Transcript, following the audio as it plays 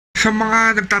Sa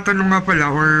mga nagtatanong nga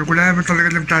pala, or wala naman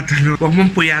talaga nagtatanong, huwag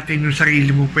mong puyatin yung sarili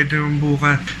mo, pwede mong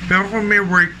bukas. Pero kung may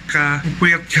work ka,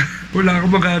 puyat ka, wala kang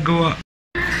magagawa.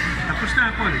 Tapos na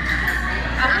ako eh.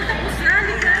 Ako tapos na,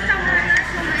 hindi ka natawa na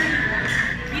sa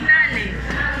finale.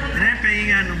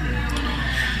 Pahinga nung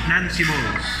Nancy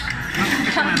Balls.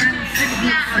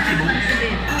 Nancy Balls?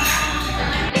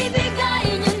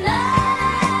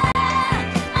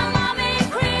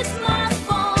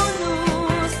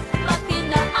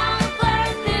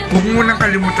 Huwag mo nang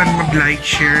kalimutan mag-like,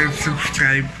 share,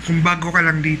 subscribe kung bago ka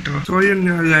lang dito. So yun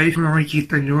nga guys, kung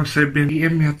nakikita nyo, 7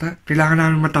 PM yata. Kailangan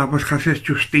namin matapos kasi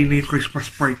Tuesday na yung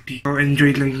Christmas party. So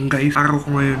enjoy lang yun guys. Araw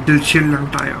ko ngayon, chill lang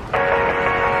tayo.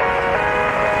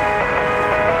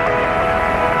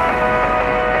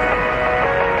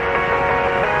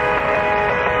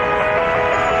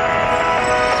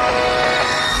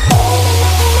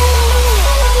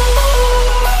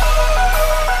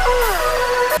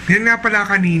 Yan nga pala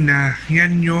kanina,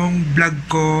 yan yung vlog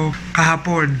ko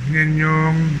kahapon. Yan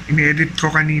yung in-edit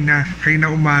ko kanina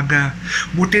umaga.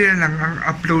 Buti na lang, ang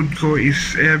upload ko is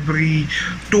every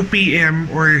 2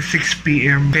 PM or 6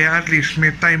 PM. Kaya at least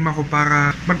may time ako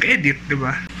para mag-edit,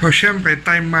 diba? So syempre,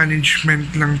 time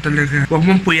management lang talaga. Huwag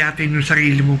mong puyatin yung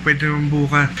sarili mo, pwede mong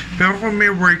bukas. Pero kung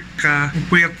may work ka,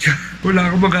 puyat ka,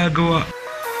 wala kang magagawa.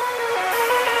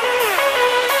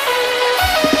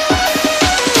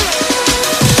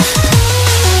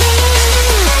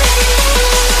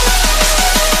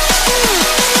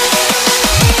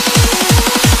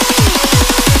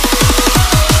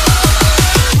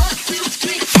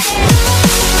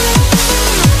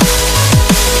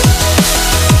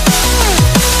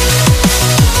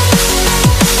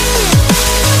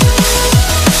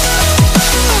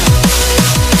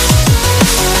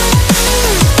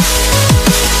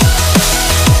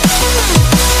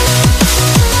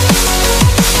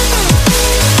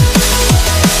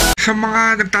 Sa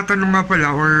mga nagtatanong nga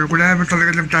pala, or wala naman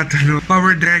talaga nagtatanong,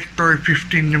 Power Director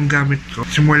 15 yung gamit ko.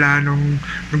 Simula nung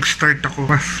nag-start ako.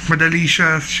 Mas madali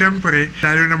siya, syempre,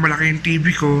 lalo na malaki yung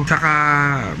TV ko. Saka,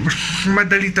 mas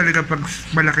madali talaga pag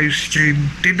malaki yung screen.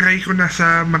 Tinry ko na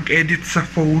sa mag-edit sa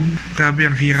phone. Grabe,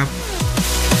 ang hirap.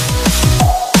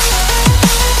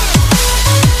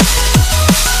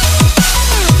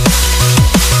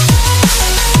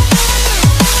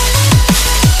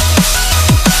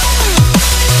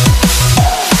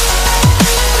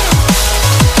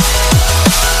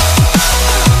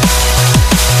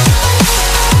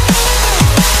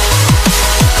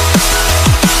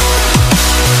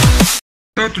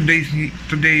 So today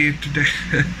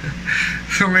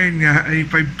so ngayon nga ay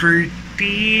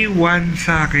 5:31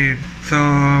 sa akin. So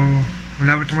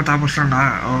malapit matapos ng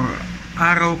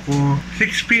araw ko.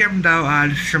 6 PM daw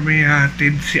alis kami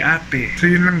hatid si ate. So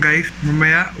yun lang guys,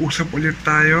 mamaya usap ulit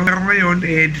tayo. Pero ngayon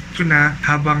i-edit ko na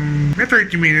habang may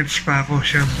 30 minutes pa ako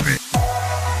syempre.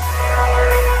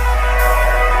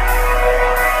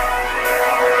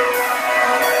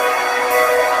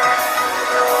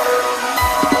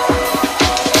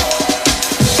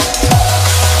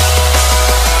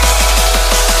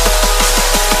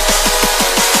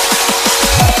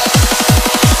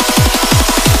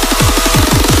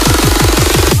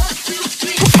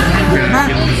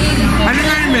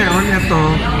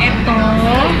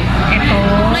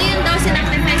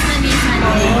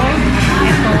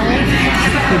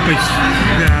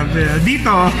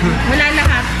 Dito. Wala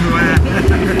lahat. Wala.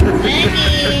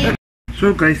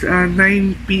 So guys, 9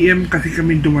 PM kasi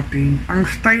kami dumating. Ang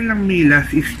style ng Mila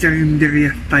is Carinderia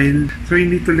style. So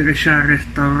hindi talaga siya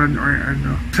restaurant or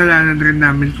ano. Kasalanan rin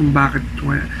namin kung bakit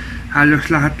wala. Halos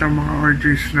lahat ng mga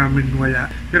orders namin wala.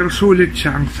 Pero sulit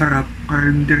siya, ang sarap.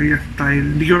 Carinderia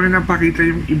style. Hindi ko rin napakita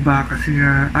yung iba kasi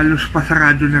nga halos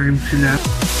pasarado na rin sila.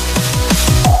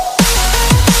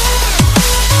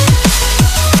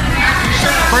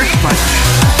 First batch.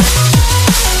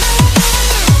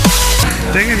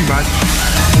 Second batch.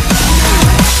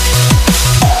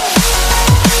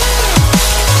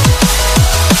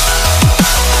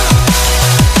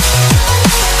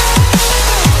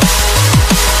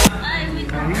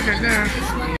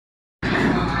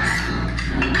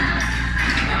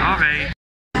 Okay.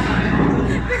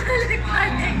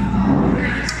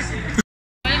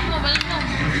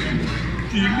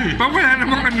 Hindi. Wala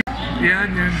namang ano.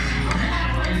 Yan.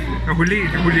 Nahuli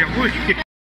ako eh.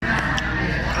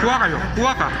 Kuha kayo,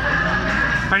 kuha ka.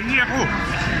 Pahingi ako.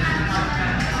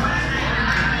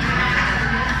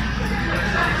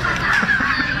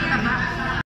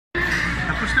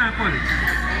 Tapos na ako eh.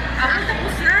 Ako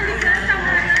tapos na, hindi ka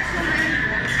natawa na sa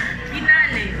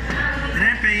finale.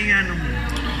 Pahinga nung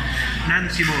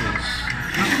Nancy Balls.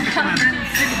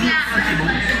 Nancy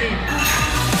Balls?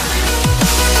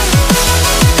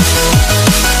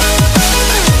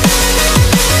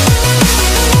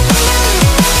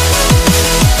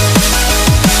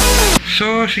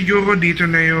 siguro dito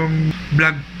na yung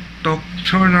vlog talk.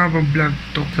 So, ano bang vlog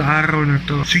talk sa araw na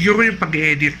to? Siguro yung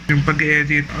pag-edit. Yung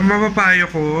pag-edit. Ang mapapayo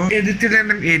ko, edit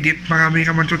lang ng edit. Marami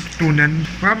ka matututunan.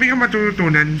 Marami ka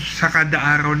matututunan sa kada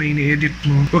araw na ini-edit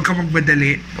mo. Huwag ka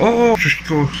magmadali. Oo, sus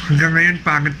ko. Hanggang ngayon,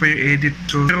 pangit pa yung edit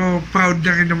ko. Pero proud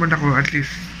na rin naman ako. At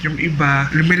least, yung iba,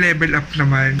 lumi-level up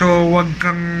naman. So, wag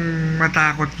kang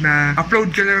matakot na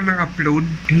upload ka lang ng upload.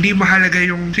 Hindi mahalaga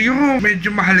yung, siguro medyo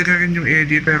mahalaga rin yung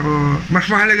edit, pero mas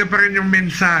mahalaga pa rin yung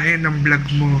mensahe ng vlog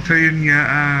mo. So, yun nga,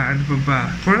 ano pa ba?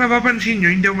 Kung napapansin nyo,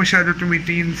 hindi ako masyado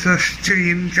tumitingin sa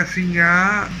screen kasi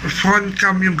nga, front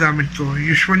cam yung gamit ko.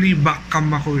 Usually, back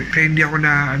cam ako eh. Kaya hindi ako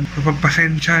na,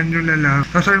 pagpasensyahan nyo na lang.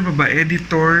 Tapos, ano pa ba?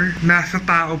 Editor, nasa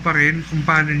tao pa rin kung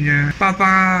paano niya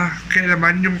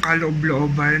papakailaman yung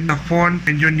kaloob-looban na font,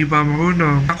 medyo hindi pa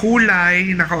marunong.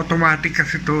 Nakulay, naka-automatic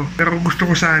kasi to. Pero gusto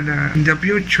ko sana in the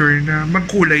future na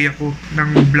magkulay ako ng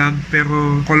vlog,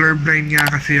 pero colorblind nga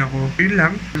kasi ako. Yun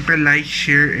lang. Like,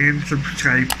 share, and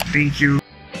subscribe. Thank you.